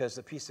struggle because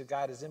the peace of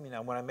God is in me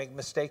now. When I make a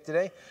mistake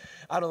today,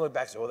 I don't look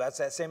back and say, well, that's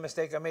that same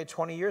mistake I made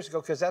 20 years ago,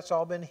 because that's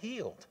all been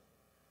healed.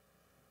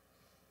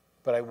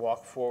 But I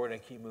walk forward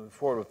and keep moving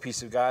forward with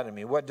peace of God in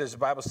me. What does the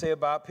Bible say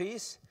about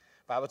peace?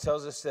 The Bible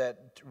tells us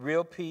that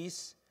real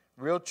peace,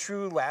 real,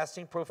 true,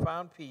 lasting,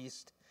 profound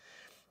peace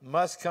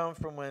must come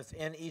from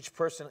within each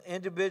person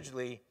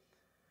individually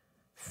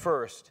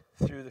first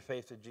through the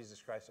faith of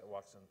Jesus Christ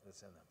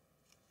that's in them.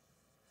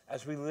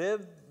 As we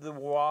live the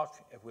walk,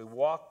 if we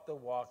walk the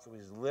walk, if we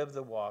live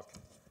the walk,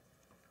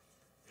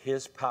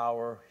 his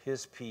power,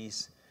 his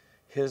peace,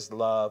 his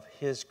love,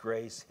 his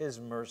grace, his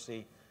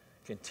mercy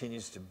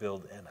continues to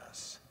build in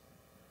us.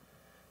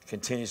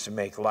 Continues to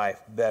make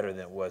life better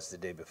than it was the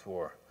day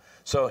before.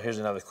 So here's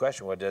another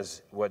question. What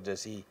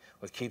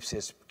keeps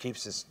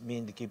us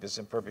mean to keep us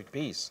in perfect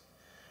peace?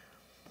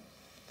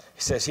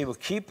 He says he will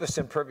keep us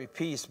in perfect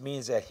peace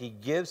means that he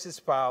gives his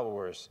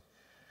followers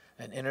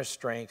an inner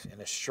strength and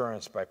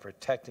assurance by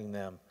protecting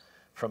them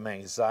from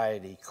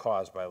anxiety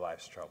caused by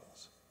life's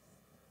troubles.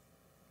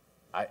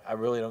 I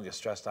really don't get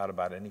stressed out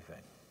about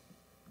anything.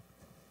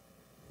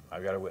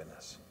 I've got a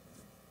witness.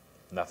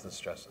 Nothing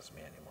stresses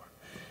me anymore.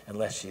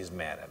 Unless she's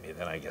mad at me,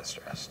 then I get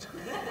stressed.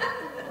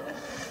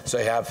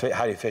 So how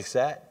do you fix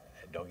that?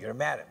 Don't get her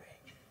mad at me.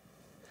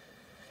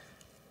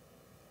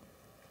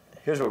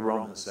 Here's what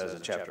Romans says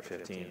in chapter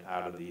 15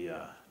 out of the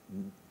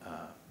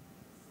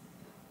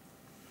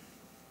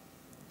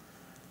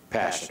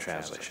Passion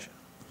Translation.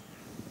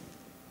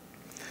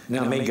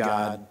 Now may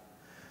God,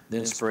 the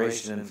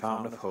inspiration and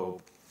fountain of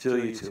hope, fill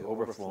you to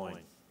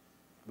overflowing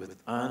with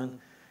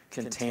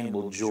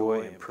uncontainable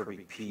joy and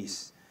perfect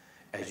peace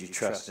as you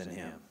trust in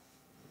him.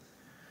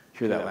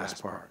 Hear that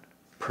last part.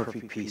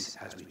 Perfect peace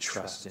as we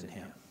trust in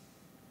him.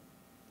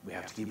 We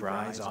have to keep our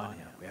eyes on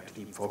him. We have to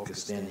keep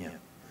focused in him.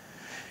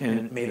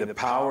 And may the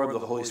power of the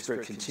Holy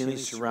Spirit continually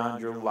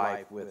surround your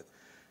life with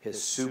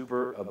his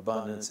super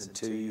abundance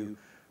until you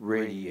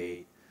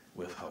radiate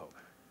with hope.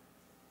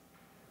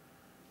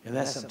 And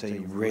that's something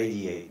you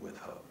radiate with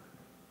hope.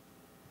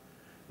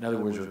 In other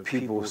words, when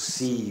people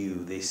see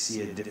you, they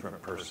see a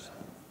different person.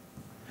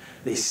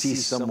 They see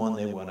someone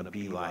they want to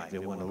be like, they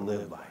want to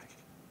live like.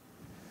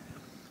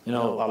 You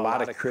know, a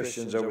lot of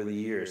Christians over the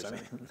years, I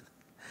mean,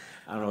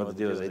 I don't know what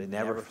the deal is. They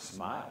never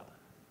smiled.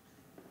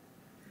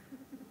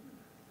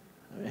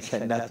 I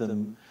got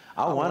nothing.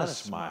 I want to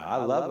smile. I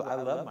love my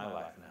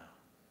life now.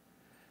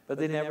 But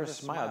they never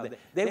smiled.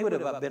 They would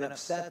have been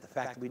upset at the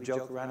fact that we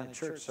joke around in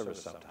church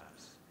service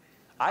sometimes.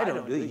 I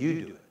don't do it.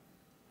 You do it.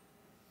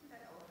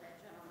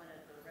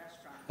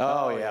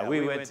 Oh, yeah.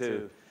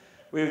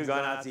 We've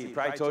gone out to eat.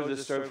 Probably told you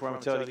this story before.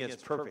 I'm telling you again.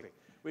 It's perfect.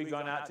 We'd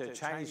gone out to a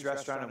Chinese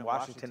restaurant in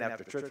Washington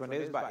after church one day.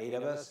 There was about 8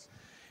 of us.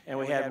 And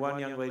we had one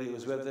young lady who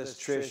was with us,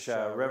 Trish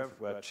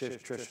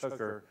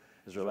Hooker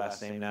is her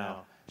last name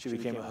now. She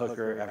became a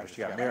hooker after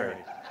she got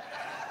married.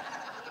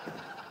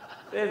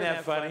 Isn't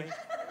that funny?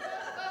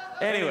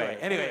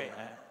 Anyway,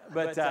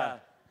 but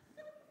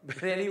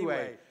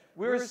anyway,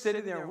 we were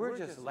sitting there and we're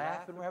just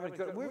laughing. We're having a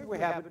good.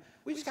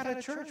 We just got out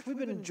of church. We've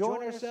been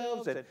enjoying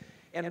ourselves.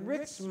 And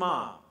Rick's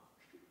mom.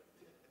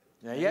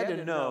 Now you had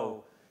to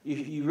know.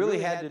 You really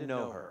had to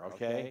know her,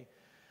 okay?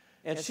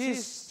 And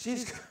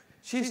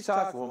she's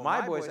talking. Well,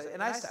 my boys.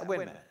 And I said, wait a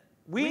minute.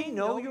 We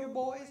know your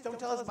boys. Don't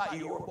tell us about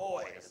your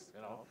boys.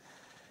 You know.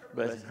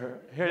 But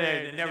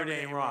they never did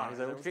anything wrong.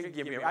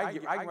 I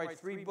can write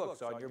 3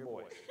 books on your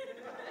boys.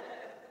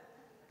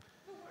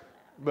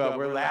 But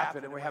we're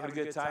laughing and we're having a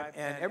good time.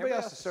 And everybody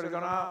else is sort of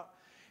going out.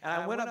 And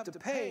I went up to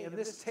pay. And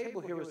this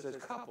table here was this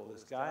couple,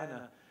 this guy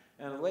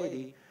and a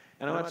lady.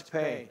 And I went to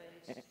pay.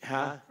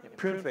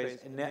 Prune face.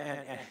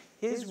 And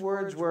his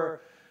words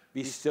were,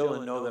 "Be still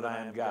and know that I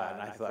am God."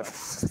 And I thought,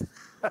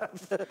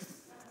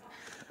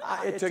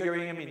 it took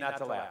everything in me not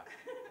to laugh.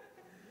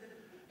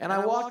 And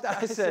I walked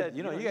out, I said,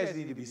 you guys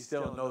need to be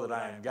still and know that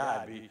I am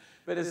God.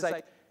 But it was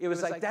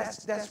like,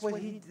 that's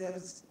what that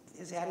was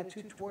his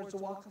attitude towards the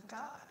walk of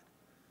God.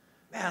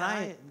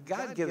 Man,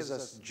 God gives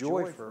us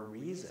joy for a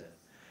reason.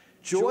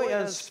 Joy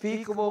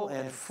unspeakable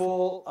and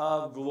full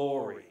of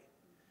glory.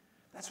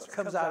 That's what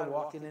comes out of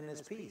walking in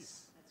his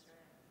peace.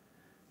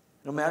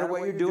 No matter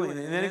what you're doing.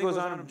 And then it goes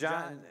on in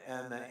John,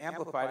 and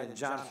Amplified in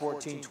John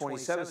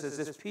 14:27 says,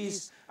 "This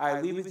peace I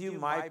leave with you,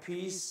 my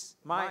peace,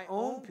 my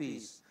own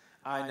peace,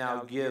 I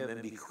now give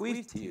and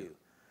bequeath to you.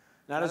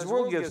 Not as the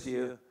world gives to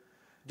you.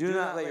 Do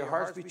not let your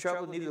hearts be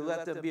troubled, neither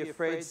let them be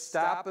afraid.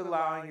 Stop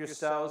allowing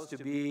yourselves to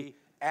be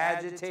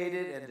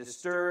agitated and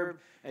disturbed,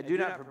 and do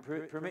not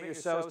permit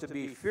yourselves to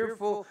be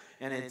fearful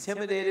and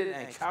intimidated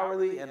and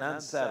cowardly and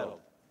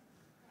unsettled."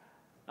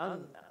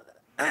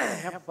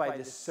 Amplified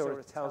just sort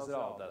of tells it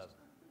all, doesn't it?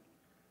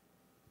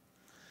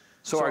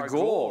 So our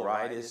goal,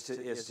 right, is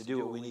to do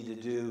what we need to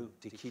do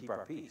to keep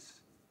our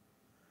peace.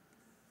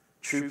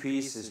 True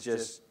peace is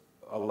just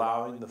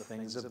allowing the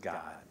things of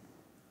God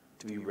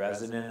to be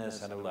resident in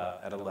us at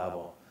a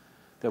level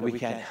that we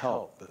can't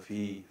help but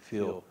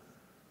feel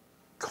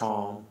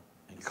calm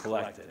and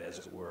collected, as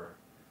it were,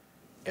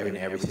 in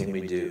everything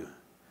we do.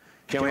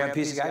 Can we have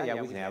peace of God? Yeah,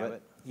 we can have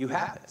it. You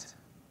have it.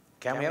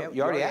 Can we have it?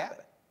 You already have it.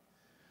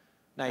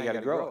 Now you got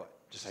to grow it,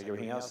 just like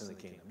everything else in the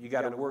kingdom. You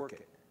got to work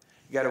it.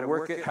 You got to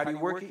work it. How do you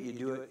work it? You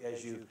do it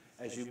as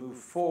you move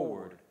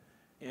forward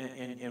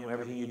in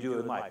everything you do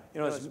in life.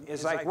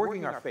 It's like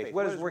working our faith.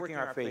 What does working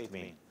our faith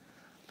mean?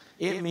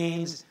 It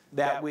means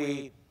that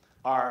we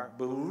are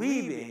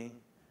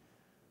believing.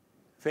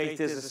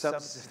 Faith is the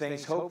substance of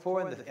things hoped for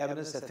and the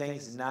evidence of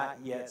things not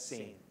yet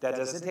seen. That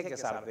doesn't take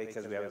us out of faith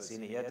because we haven't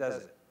seen it yet,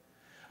 does it?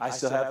 I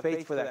still have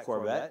faith for that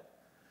Corvette.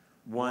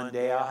 One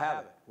day I'll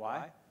have it.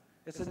 Why?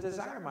 It's a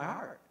desire in my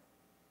heart.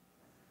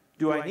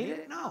 Do I need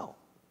it? No.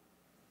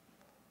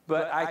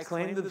 But I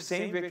claim the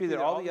same victory that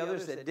all the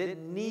others that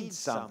didn't need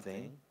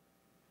something,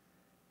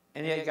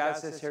 and yet God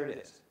says, here it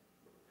is.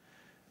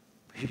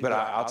 But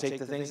I'll take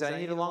the things that I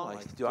need along.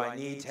 Like, do I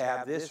need to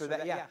have this or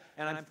that? Yeah.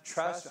 And I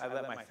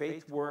let my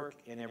faith work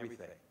in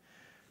everything.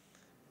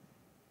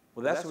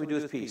 Well, that's what we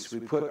do with peace. We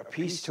put our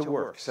peace to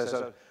work.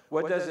 So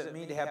what does it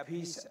mean to have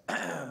peace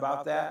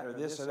about that or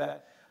this or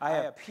that? I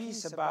have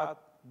peace about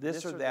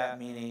this or that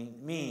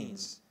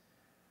means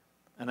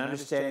an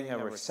understanding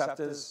of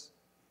acceptance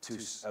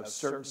of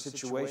certain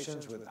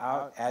situations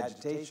without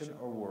agitation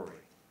or worry.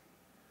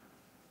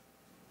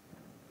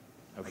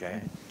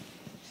 Okay?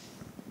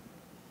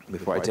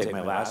 Before I take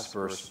my last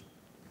verse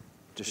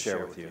to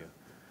share with you,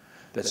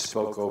 that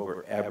spoke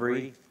over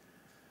every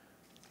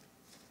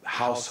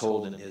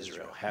household in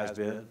Israel, has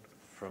been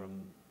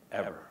from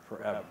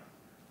forever.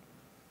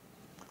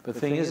 But the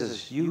thing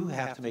is you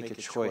have to make a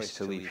choice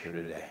to leave here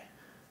today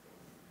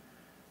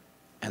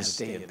and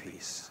stay in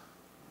peace.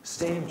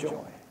 Stay in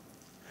joy.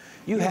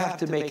 You have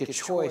to make a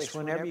choice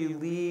whenever you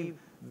leave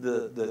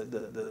the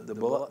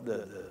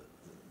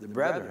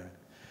brethren.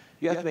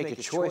 You have to make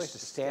a choice to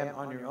stand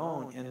on your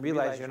own and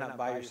realize you're not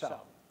by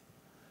yourself.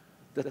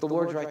 That the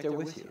Lord's right there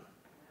with you.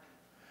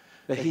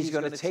 That He's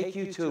going to take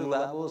you to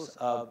levels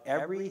of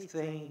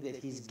everything that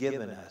He's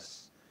given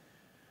us.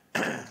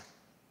 And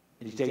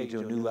He's taking you to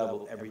a new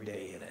level every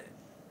day in it.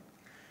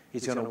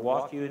 He's going to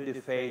walk you into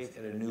faith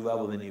at a new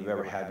level than you've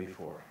ever had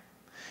before.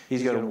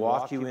 He's going to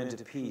walk you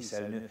into peace.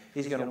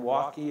 He's going to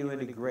walk you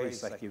into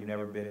grace like you've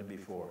never been in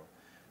before.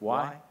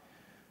 Why?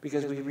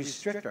 Because we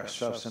restrict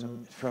ourselves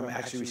from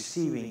actually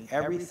receiving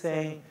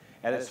everything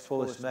at its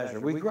fullest measure.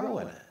 We grow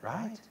in it,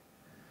 right?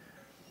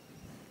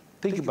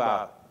 Think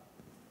about,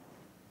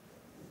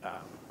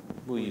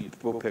 we'll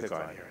pick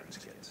on Aaron's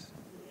kids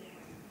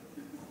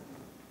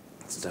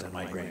instead of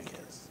my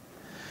grandkids.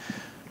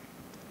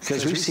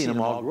 Because we've seen them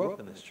all grow up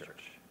in this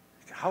church.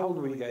 How old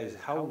were you guys?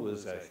 How old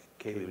was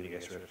Kaylee when you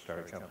guys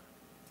started coming?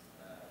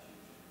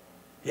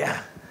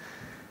 Yeah.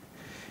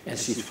 And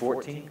she's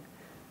 14?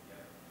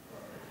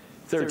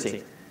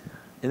 13.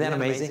 Isn't that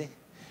amazing?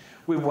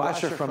 We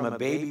watched her from a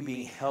baby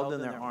being held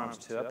in their arms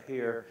to up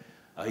here,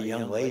 a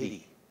young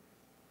lady.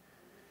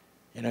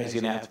 You know, he's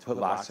going to have to put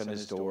locks on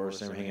his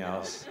doors and everything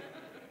else.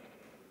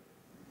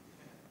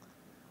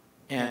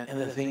 And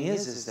the thing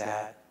is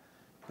that,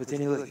 but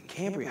then you look at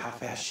Cambria, how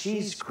fast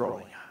she's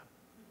growing up.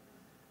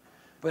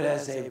 But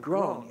as they've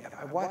grown,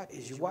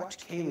 as you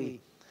watch Kaylee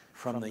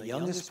from the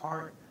youngest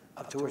part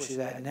up to where she's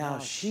at now,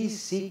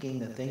 she's seeking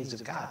the things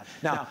of God.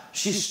 Now,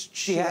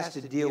 she has to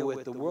deal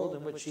with the world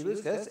in which she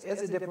lives.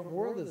 It's a different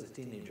world as a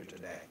teenager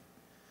today.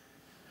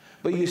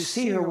 But you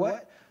see her,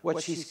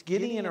 what she's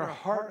getting in her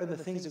heart are the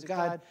things of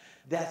God,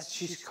 that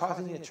she's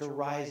causing it to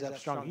rise up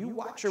strong. You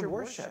watch her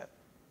worship.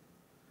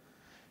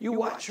 You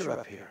watch her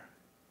up here.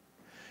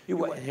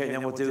 Here,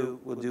 then we'll do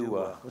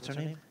what's her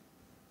name?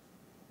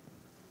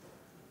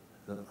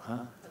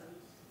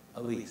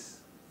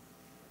 Elise.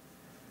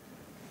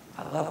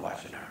 I love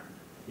watching her.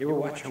 You ever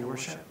watch her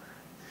worship?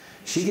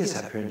 She gets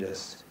up here and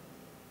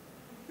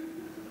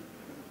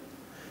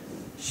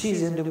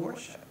she's into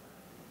worship.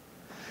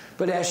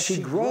 But as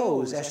she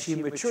grows, as she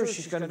matures,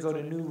 she's going to go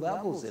to new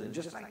levels in it,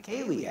 just like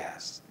Kaylee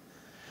has.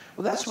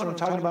 Well, that's what I'm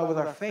talking about with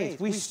our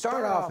faith. We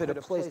start off at a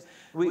place,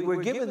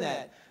 we're given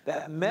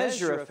that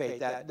measure of faith,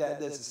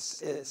 that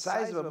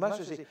size of a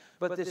mustard seed,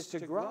 but this to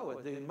grow.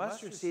 The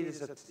mustard seed is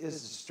the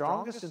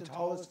strongest and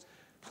tallest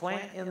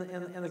plant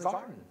in the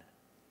garden.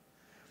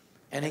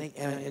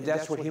 And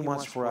that's what he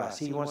wants for us.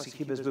 He wants to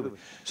keep us moving.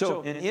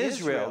 So in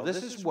Israel,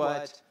 this is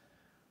what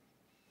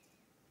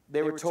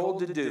they were told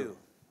to do.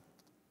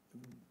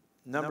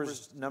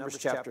 Numbers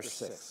chapter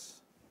 6.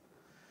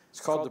 It's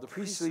called the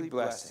priestly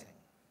blessing.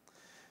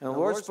 And the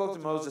Lord spoke to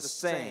Moses,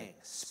 saying,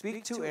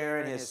 speak to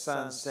Aaron his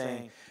son,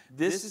 saying,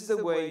 this is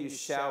the way you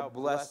shall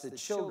bless the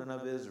children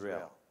of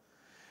Israel.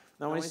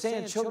 Now, when he's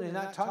saying children, he's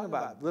not talking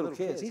about little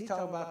kids. He's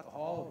talking about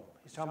all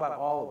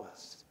of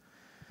us.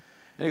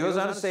 And he goes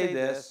on to say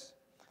this,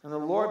 and the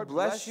Lord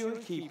bless you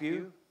and keep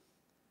you.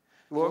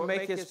 The Lord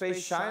make his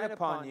face shine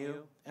upon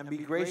you and be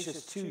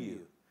gracious to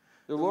you.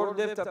 The Lord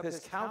lift up his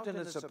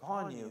countenance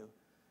upon you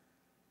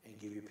and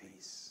give you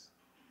peace.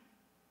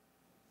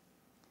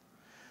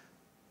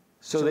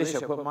 So they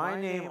shall put my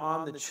name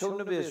on the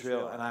children of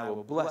Israel, and I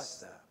will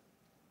bless them.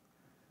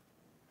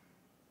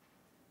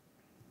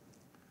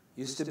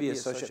 Used to be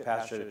associate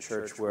pastor at a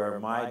church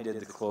where I did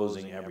the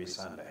closing every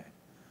Sunday.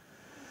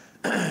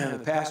 And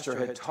the pastor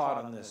had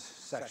taught on this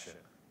section.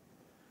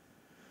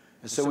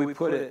 And so we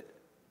put it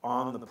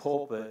on the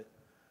pulpit,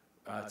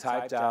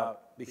 typed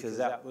out, because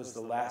that was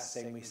the last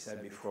thing we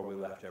said before we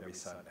left every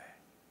Sunday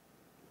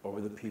over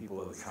the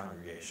people of the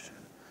congregation.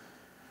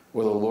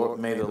 Well,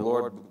 may the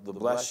Lord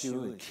bless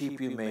you and keep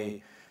you.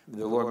 May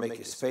the Lord make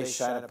his face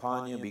shine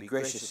upon you and be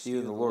gracious to you.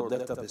 And the Lord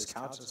lift up his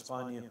countenance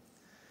upon you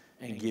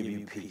and give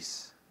you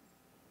peace.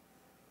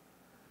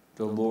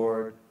 The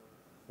Lord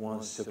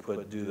wants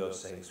to do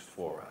those things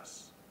for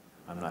us.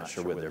 I'm not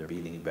sure what they're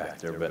beating back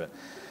there, but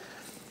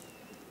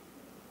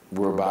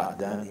we're about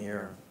done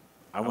here.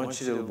 I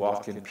want you to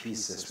walk in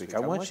peace this week.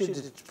 I want you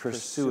to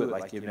pursue it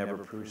like you've never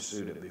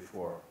pursued it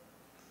before.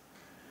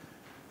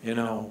 You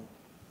know,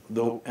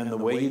 and the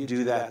way you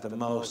do that the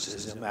most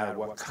is no matter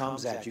what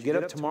comes at you. Get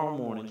up tomorrow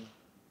morning.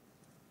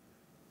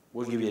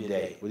 We'll give you a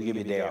day. We'll give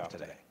you a day off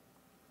today.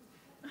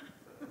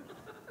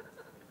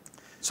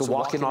 So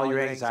walk in all your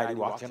anxiety,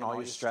 walk in all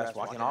your stress,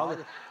 walk in all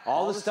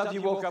the stuff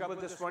you woke up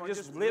with this morning,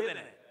 just live in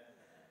it.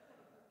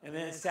 And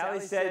then Sally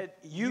said,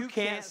 you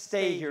can't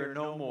stay here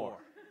no more.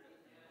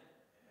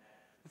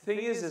 The thing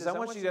is I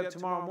want you to get up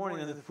tomorrow morning,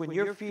 and when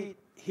your feet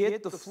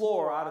hit the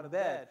floor out of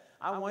bed,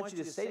 I want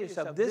you to say to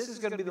yourself, this is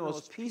going to be the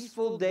most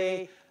peaceful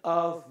day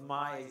of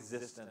my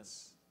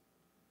existence.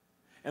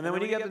 And then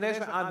when you get up the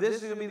next one, this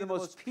is going to be the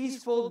most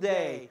peaceful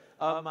day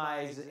of my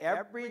existence.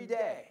 Every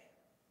day.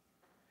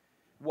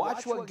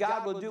 Watch what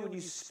God will do when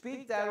you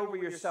speak that over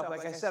yourself.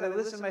 Like I said, I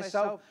listened to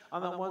myself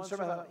on that one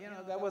sermon. I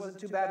thought, that wasn't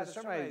too bad a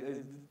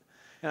sermon.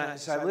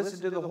 So I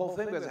listened to the whole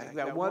thing because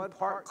that one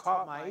part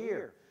caught my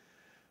ear.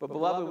 But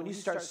beloved, when you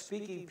start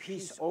speaking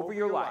peace over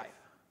your life,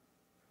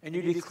 and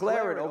you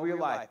declare it over your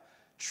life,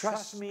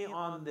 trust me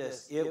on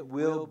this, it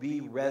will be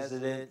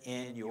resident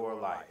in your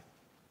life.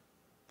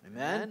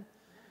 Amen?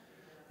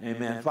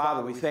 Amen.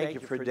 Father, we thank you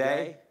for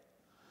today.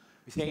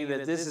 We thank you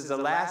that this is the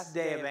last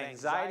day of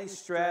anxiety,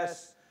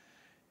 stress,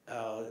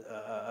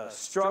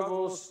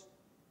 struggles,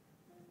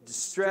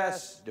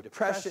 distress,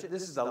 depression.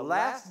 This is the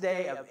last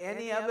day of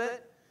any of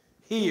it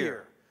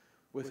here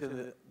within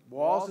the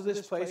walls of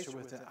this place or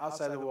within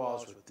outside the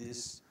walls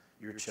with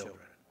your children.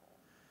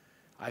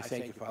 I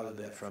thank you, Father,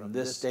 that from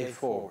this day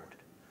forward,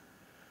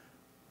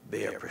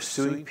 They are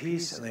pursuing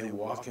peace, and they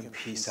walk in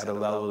peace at a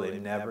level they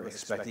never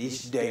expected.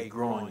 Each day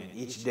growing, and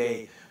each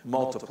day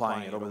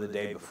multiplying it over the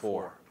day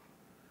before.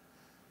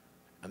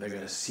 And they're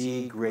going to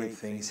see great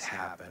things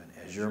happen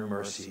as your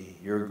mercy,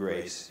 your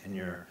grace, and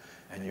your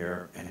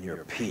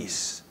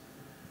peace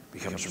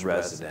becomes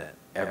resident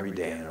every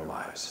day in their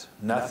lives.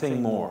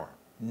 Nothing more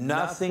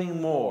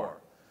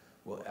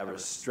will ever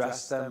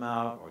stress them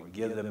out or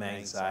give them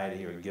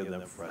anxiety or give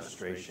them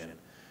frustration.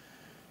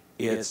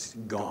 It's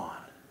gone.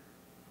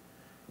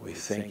 We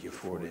thank you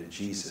for it in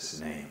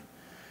Jesus' name.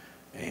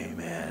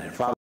 Amen. And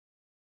Father,